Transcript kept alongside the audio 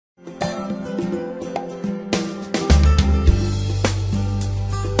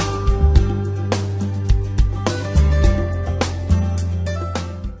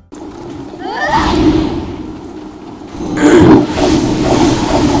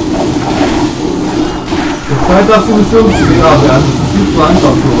Zeit, dass die Mission schwerer werden. Das ist viel zu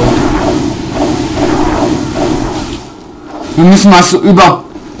einfach für uns. Wir müssen mal so über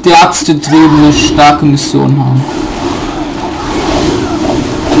die Ärzte drehen, eine starke Mission haben.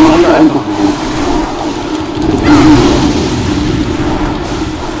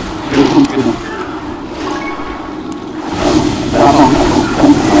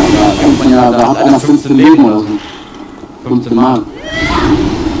 Ja, da hat einer 15 Leben oder so. 15 Mal.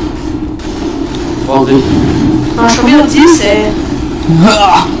 Vorsicht. Ah, schon wieder dies, ey.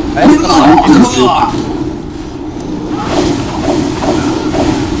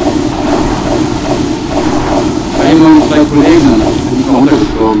 Bei ihm waren 2 Kollegen, sind mal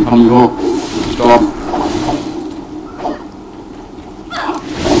runtergestorben, haben die hoch. Gestorben.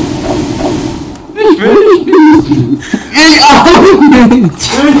 Ich will nicht. Ich auch nicht!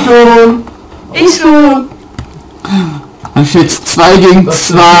 Ich schon! Ich schon! Man steht 2 gegen 2.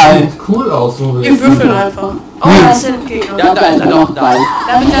 Sieht cool aus, so wie Wir würfeln einfach. Oh, da ist der Gegner. Ja, da ist er doch, da ist.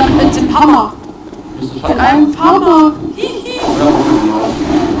 Mit dem Hammer. Mit einem Hammer. Hihi.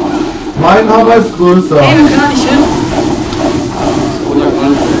 mein Hammer ist größer. Ey, wir können da nicht hin.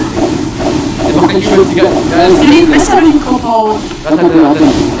 Der macht den übelsten geilen. Der liegt besser durch den Kopf hauen. Was hat der?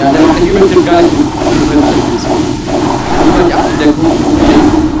 Ja, der macht den übelsten geilen. Der guckt.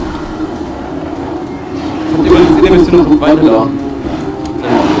 Und übrigens, der müsste noch gut weiterlaufen.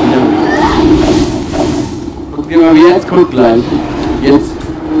 Guck dir mal, wie jetzt kommt gleich. Jetzt.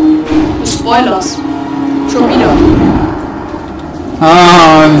 Spoilers. Schon wieder.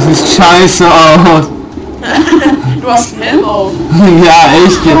 Ah, das sieht scheiße aus. Du hast einen Helm auf. Ja,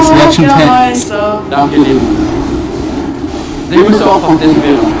 echt, jetzt wird schon der hell. Meister. Danke, Lieben. Der müsste auch auf den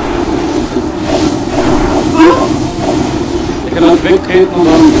Bild. Der kann uns wegtreten und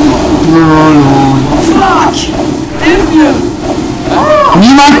dann. Fuck! Hilf mir!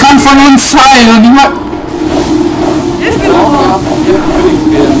 Niemand kann von uns heilen und niemand... Hilf mir doch mal!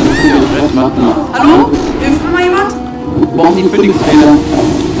 Hallo? Hallo? Hilft mir mal jemand? Brauchen die Königsfehler?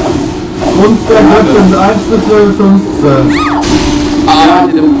 Kunst der Göttin 1 bis 15. Ah,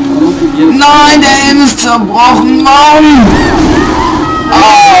 Nein, der Helm ist zerbrochen, Mann!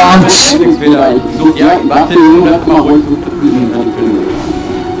 Autsch! Königsfehler. Ich such, ja, warte, warte mal ruhig.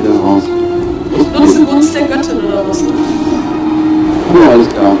 Wieder raus. Nutzen Gunst der Göttin oder was? Ja, alles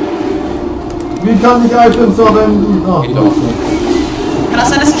klar. Wie kann ich Items verwenden? Ach, Geht doch. Kann das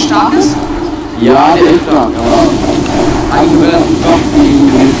sein, dass er stark ist? Ja, der ist stark, aber eigentlich wäre das doch gegen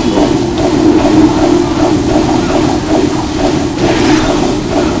die Menschen.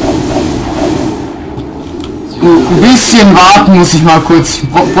 Ein bisschen warten muss ich mal kurz. Ich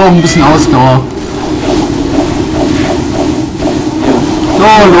brauche ein bisschen Ausdauer.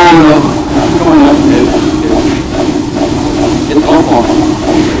 Lolo. Jetzt draufhauen.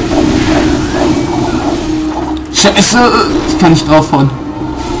 Scheiße, ich kann nicht draufhauen.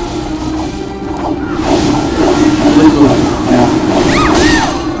 Ja.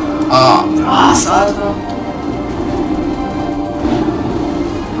 Ah. Was, Alter?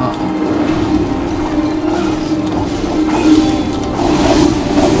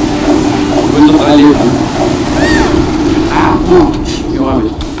 Ich bin noch 3 Leben. Ja, hab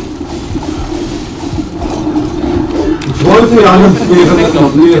ich. ich wollte ja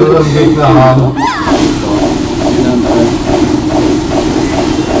nicht mehrere Gegner haben.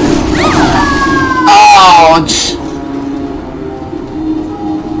 Autsch.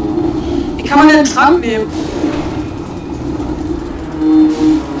 Wie kann man denn einen Trank nehmen?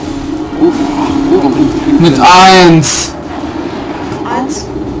 Mit 1. 1.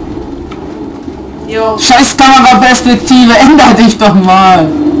 Jo. Scheiß Kameraperspektive, änder dich doch mal.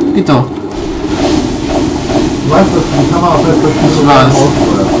 Geht doch. Du weißt, dass die Kameraperspektive Ich weiß.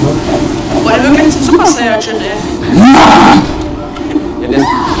 aussteuert, ne? Boah, der wird jetzt zum Super Saiyajin, ey. Ja, der ist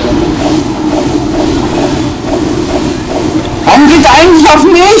Warum geht er eigentlich auf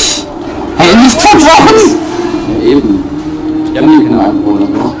mich? Helm ist zerbrochen. ja, eben. Die haben hier keine Alkohol oder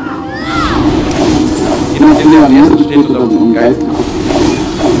so. Je nachdem, der am ersten steht oder am Geist.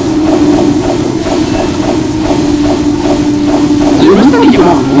 Also ihr müsst ja nicht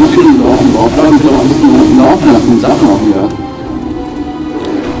immer rumstehen und laufen, bleiben wir doch ein bisschen laufen lassen und Sachen auch wieder.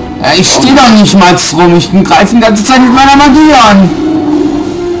 Ja, ich stehe doch nicht mal rum. Ich greife die ganze Zeit mit meiner Magie an.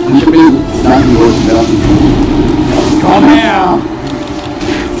 Und ich habe ihn Gedanken loswerden. Komm her!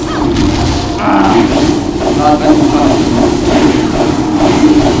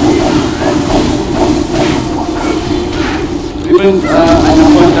 Übrigens, einer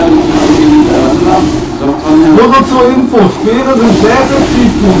Freund dann Nur so zur Info, Speere sind sehr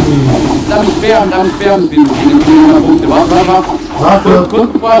effektiv gegen ihn. damit Speeren, wie du Punkte. Warte. Warte. Kurz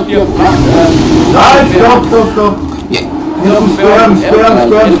bevor ich hier Nein, stopp. Ja. Hier ist ein Sperren.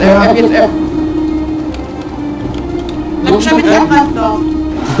 Jetzt F. Bleib schon mit der Hand da.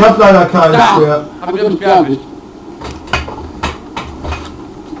 Ich hab leider keinen Da. Sperr. Hab ich den Sperr erwischt.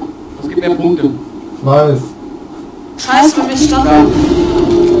 Das gibt mehr Punkte. Ich weiß. Scheiß für mich, stopp. Ja.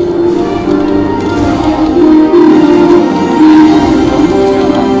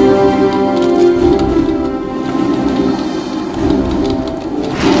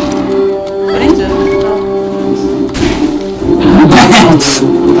 Bitte.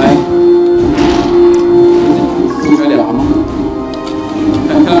 So der Hammer.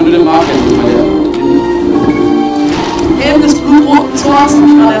 Dann kann er nur den Marker Eben das Blutroten so hast du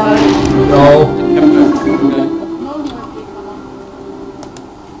mich gerade erhalten. Ja.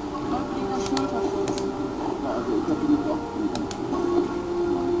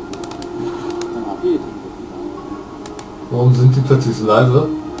 Warum sind die plötzlich so leise?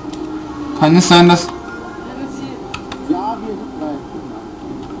 Kann es sein, dass...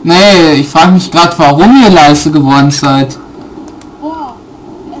 Nee, ich frage mich gerade, warum ihr leise geworden seid. Boah,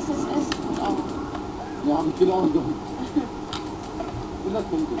 SSS gut auch. Ja, hab ich genau. 100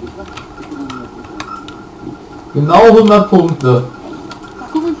 Punkte. Genau 100 Punkte. Ach,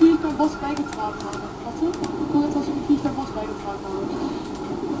 guck, wie viel ich beim Boss beigetragen habe. Warte, guck jetzt, wie viel ich beim Boss beigetragen habe.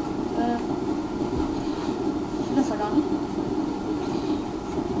 Ich will das ja gar nicht.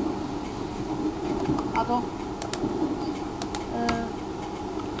 Ah, doch.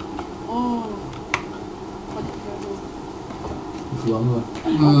 Oh. Wie viel haben wir?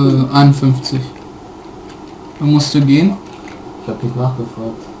 51. Dann musst du gehen. Ich hab dich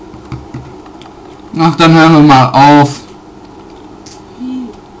nachgefragt. Ach, dann hören wir mal auf.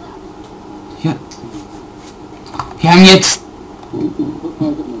 Ja. Wir haben jetzt...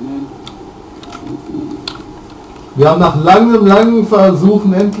 Wir haben nach langen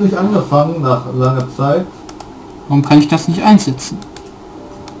Versuchen endlich angefangen, nach langer Zeit. Warum kann ich das nicht einsetzen?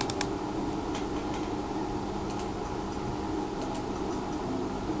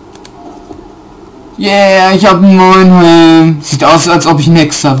 Yeah, ich habe einen neuen Helm. Sieht aus, als ob ich ein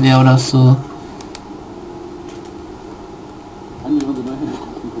Hexer wäre oder so.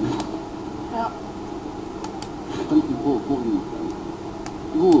 Ja.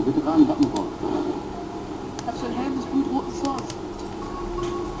 Hast du den Helm des blutroten Swords?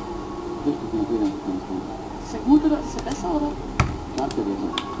 Ist der gut oder ist der besser oder?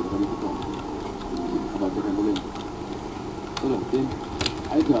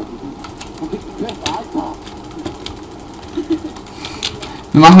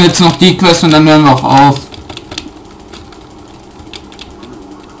 Wir machen jetzt noch die Quest und dann hören wir auch auf.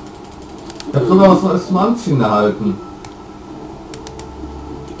 Ich hab sogar was Neues zum Anziehen erhalten.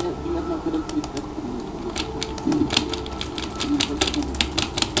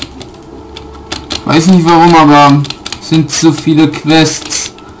 Weiß nicht warum, aber es sind zu viele Quests.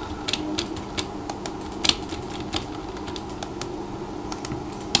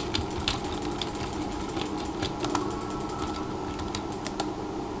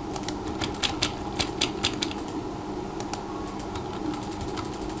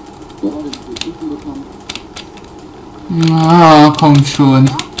 Na, komm schon.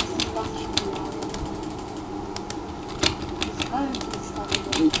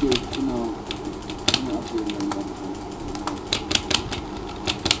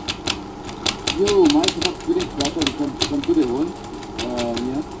 Jo, meistens habt ihr den Klatter, die kannst du dir holen.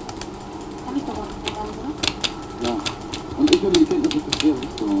 Hier. Kann ich doch mal sagen, oder? Ja. Und ich habe die Kenntnis, dass das sehr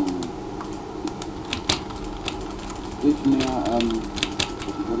Richtung. Nicht mehr,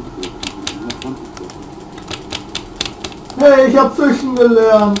 Hey, ich hab Fischen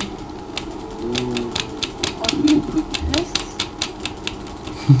gelernt.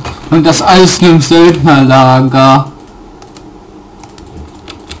 Und das alles nur im Söldnerlager.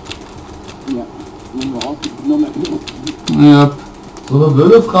 ja, nehmen wir raus, noch mehr Ja. So eine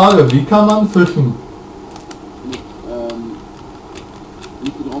blöde Frage, wie kann man fischen?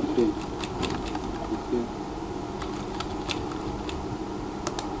 nicht so draufstehen.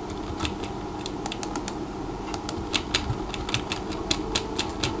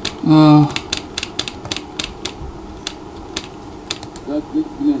 Das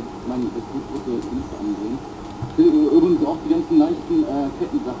liegt mir, meine, das große Liste ansehen. Übrigens auch die ganzen leichten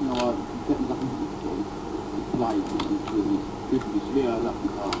Kettensachen, aber die Kettensachen sind nicht so leicht und für die schwer Sachen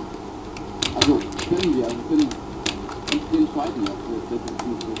tragen. Also können wir, also können uns den entscheiden, das ist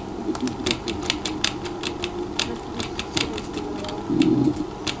nicht die beste.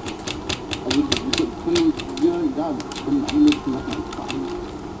 Also wir können uns, ja, wir können alle möglichen Sachen tragen.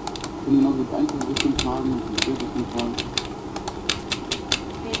 Wir können genauso die einfache Richtung tragen, die schwere Richtung tragen.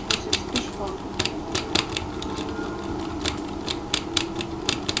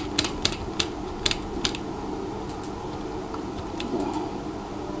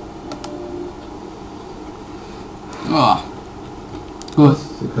 Ja. Gut.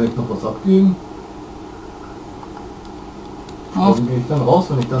 Hier kann ich noch was abgeben. Auf Dann gehe ich dann raus,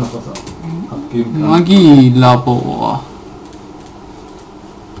 wenn ich dann noch was abgeben kann. Magielabor.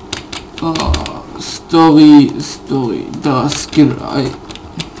 Story, das Skill. Alles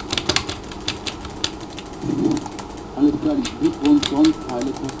klar, die Griffe und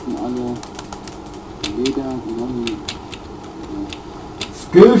Sonnenteile kosten alle Leder, die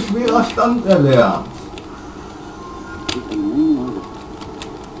Skill schwerer Stand erlernt.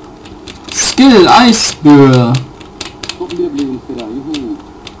 Skill Eisböe. Gruppenwiederbelebungsfeder, juhu.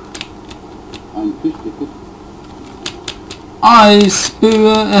 Ein Fischticket.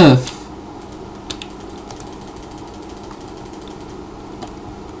 Eisböe F.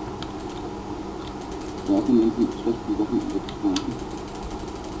 Da sind irgendwie schlechte Sachen weggeschmeißen.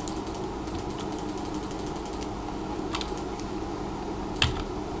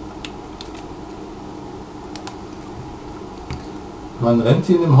 Man rennt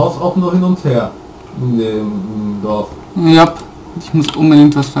hier in dem Haus auch nur hin und her. In dem Dorf. Ja, ich muss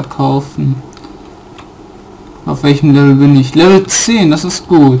unbedingt was verkaufen. Auf welchem Level bin ich? Level 10, das ist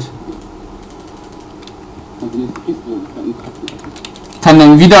gut. Also nächste Kiste, Kann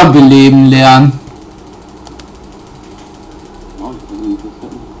dann wiederbeleben lernen.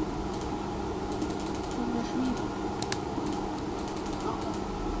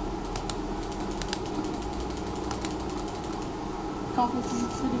 Kaufen jetzt diese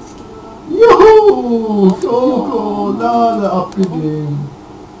Zwillingskill, oder? Juhu! Schokolade abgegeben.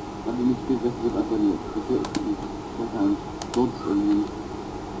 Also nicht viel besser wird als bei dir. Das ist ein Schutz irgendwie.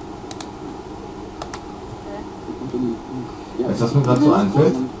 Weißt du, was mir gerade so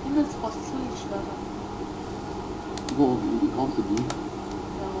einfällt? Himmelsfrost, Zwillingsschwerter. Wo kaufst du die?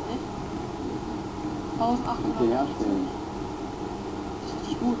 Ja, wo nicht? Kannst du 1800. herstellen. Das ist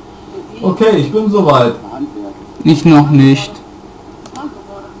richtig gut. Okay, ich bin soweit. Handwerk. Ich noch nicht. Manko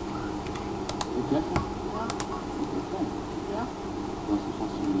gerade. Okay. Ja. Ja? Du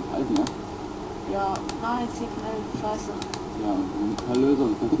hast schon die Eisen, ja? Ja, nein, CFL, scheiße. Ja, ein paar Löser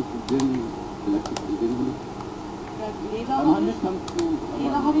und kannst du den Elektrik-Ideen. Ja, Leder Am habe Handel ich. kannst du...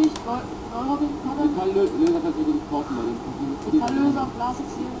 Leder habe ich, Gold habe ich, Metall-Löser kannst du den kaufen, weil den Metallöser,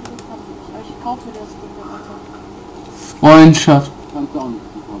 Blasexil und das habe ich nicht. Aber ich kaufe mir das Ding dann einfach. Freundschaft. kannst du auch nicht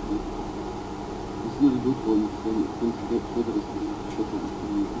kaufen. Das ist nur die Blutwunde, wenn es der Schritte ist, die Schritte ist.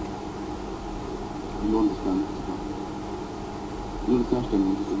 Die lohnt sich gar nicht zu kaufen. Nur das Herstellen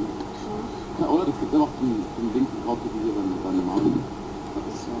lohnt sich irgendwie. Oder das gibt einfach zum Ding drauf, die hier bei der Maus. Das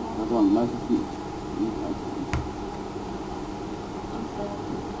ist ja, also meistens nicht als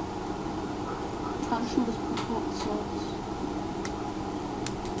Handschuhe des Produktions.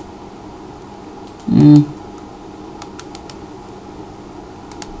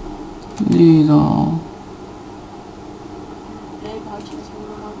 Leder. Gelb habe ich jetzt wohl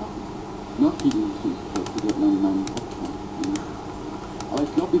nochmal machen. noch viel das wird meinen Kopf. Aber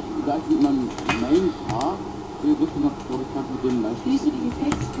ich glaube, da ich mit meinem Main Paar wir wissen noch, glaube ich, kannst mit dem leicht. Schließe die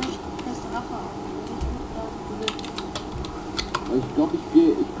Gefechtsfeste Rache ab. Aber ich glaube, ich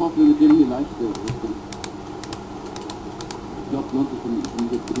kaufe mir mit dem die leichte Richtung. Ich glaube, lohnt sich von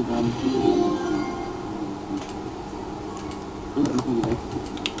jetzt bitte da nicht viel. Und noch mal die leichte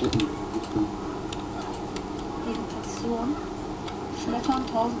Richtung. Vegetation. Schmettern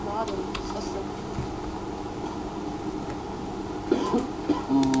 1000 Wade. Was ist das denn?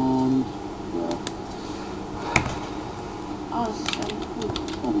 Und ja. Ah, das ist eigentlich gut.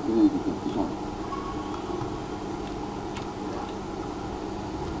 Oh, wir können ja nicht schauen.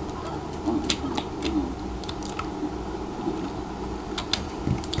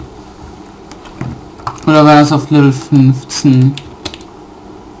 Oder war das auf Level 15?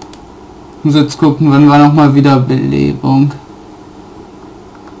 Ich muss jetzt gucken, wann war noch mal Wiederbelebung.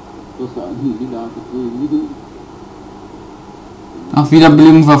 Du hast da einen lila Gefühl. Ach,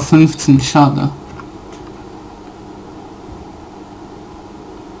 Wiederbelebung war 15, schade.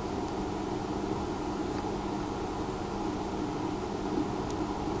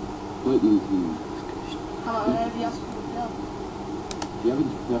 Aber wie hast du geklärt? Ja, wie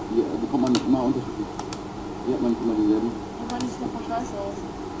gesagt, die bekommt man immer unterschiedlich. Hier hat man nicht immer dieselben. Ich meine, die sieht doch voll scheiße aus.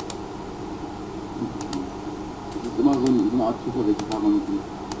 Es ist immer so eine Art Zufall, welche Farbe man nimmt.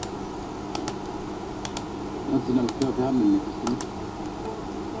 Kannst du dann wir haben den nächsten.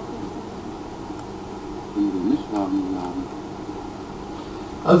 Wenn wir Mischfarben haben.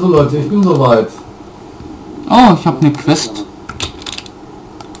 Also Leute, ich bin soweit. Oh, ich habe eine Quest.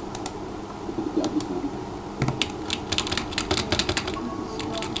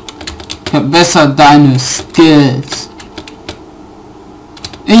 Verbessere deine Skills.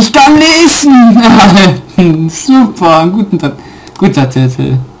 Ich kann lesen! Super, guter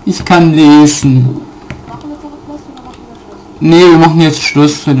Titel. Ich kann lesen. Machen wir jetzt noch Schluss oder machen wir Schluss? Nee, wir machen jetzt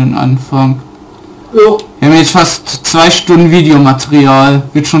Schluss für den Anfang. Jo. Wir haben jetzt fast 2 Stunden Videomaterial.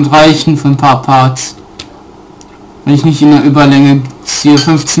 Wird schon reichen für ein paar Parts. Wenn ich nicht in der Überlänge ziehe,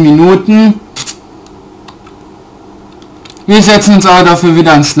 15 Minuten. Wir setzen uns aber dafür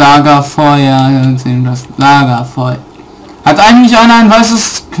wieder ans Lagerfeuer. Wir sehen das Lagerfeuer. Hat eigentlich einer ein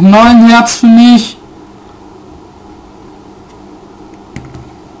weißes Knollenherz für mich?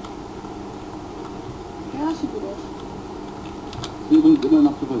 Ja, sieht gut aus. Sie übrigens immer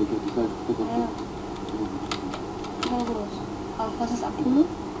noch super gekriegt. Das heißt, das Ja. Sieht aber gut aus. Aber was ist Abkohle?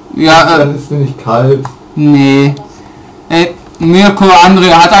 Ja, Dann ist mir nicht kalt. nee. Ey, Mirko,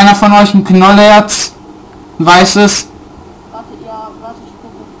 André, hat einer von euch ein Knollherz? Ein weißes? Warte, ich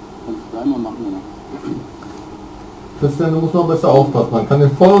gucke. kannst du dreimal machen, oder? Christian, du musst noch besser aufpassen. Man kann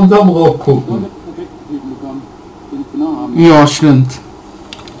den voll unterm Rock So, gucken. jetzt perfekt gekriegt bekommen. Den ich genau haben. Ja, stimmt.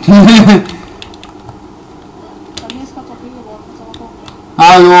 Bei mir ist gerade doch geworden. Kannst aber gucken.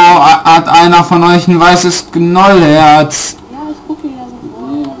 Hallo, hat einer von euch ein weißes Knollherz? Ja, ich gucke wieder so vor.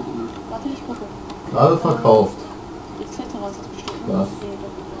 Nee, hab ich nicht. Warte, ich gucke. Alles verkauft. Etc. ist das bestimmt. Was? Nee,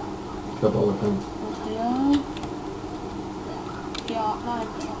 doch. Ich habe aber keinen. Material. Ja, nein.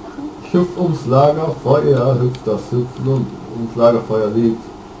 Warte. Hüpft ums Lagerfeuer, hüpft das Hüpfen und ums Lagerfeuer liegt.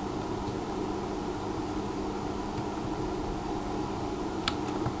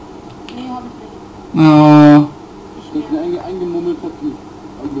 Nee, hab ich nicht. Ja. Ich Das will. ist eingemummelt verknüpft.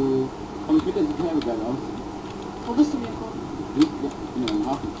 Also, komm ich mit, das sieht herbegeil aus. Wo bist du, Mirko? Ich bin ja im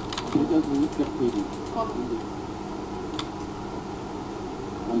Hafen. Ich will das nicht vertreten. Komm.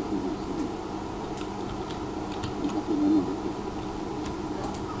 Ganz gut. Ich hab den Männer wirklich.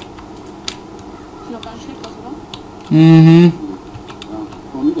 Sieht doch gar nicht schlecht aus, oder? Mhm. Ja,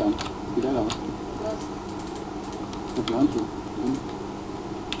 komm mit an. Geht leider aus. Was? Ich hab die Handschuhe. Und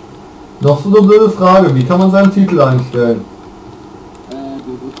Noch so eine blöde Frage, wie kann man seinen Titel einstellen?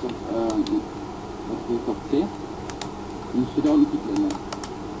 du drückst auf, was steht auf C? Und steht auch ein Titel ändern.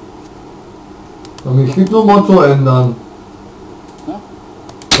 Bei mir steht nur Motto ändern. Ja?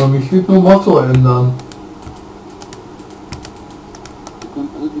 Bei mir steht nur Motto ändern. Du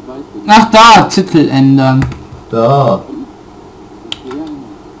kannst alles wie weiß sein. Ach da, Titel ändern. Da. Okay, ja, genau.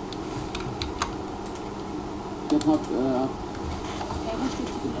 Ich hab, Ey, wo steht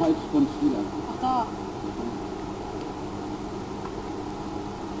die? falsch von Spieler. Ach, da.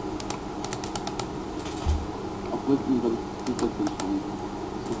 Obwohl es mir, glaube ich, zu fest entscheiden.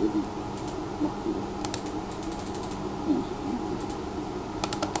 Das ist irgendwie noch cooler. Ja,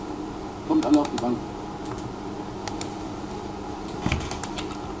 kommt alle auf die Bank.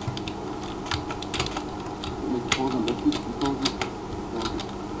 Welche Pause am besten? Die Pause?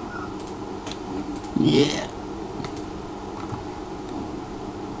 Yeah.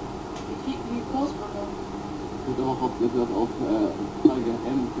 Wie groß man da? Wird auch auf, jetzt auf Zeige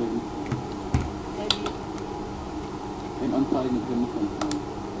M können. Ey, M anzeigen können nicht anzeigen.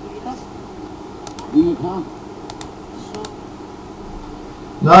 wie geht das? Wie mit H. So.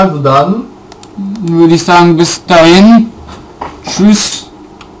 Na also dann. Würde ich sagen, bis dahin. Tschüss.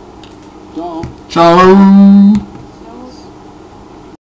 Ciao. Ciao.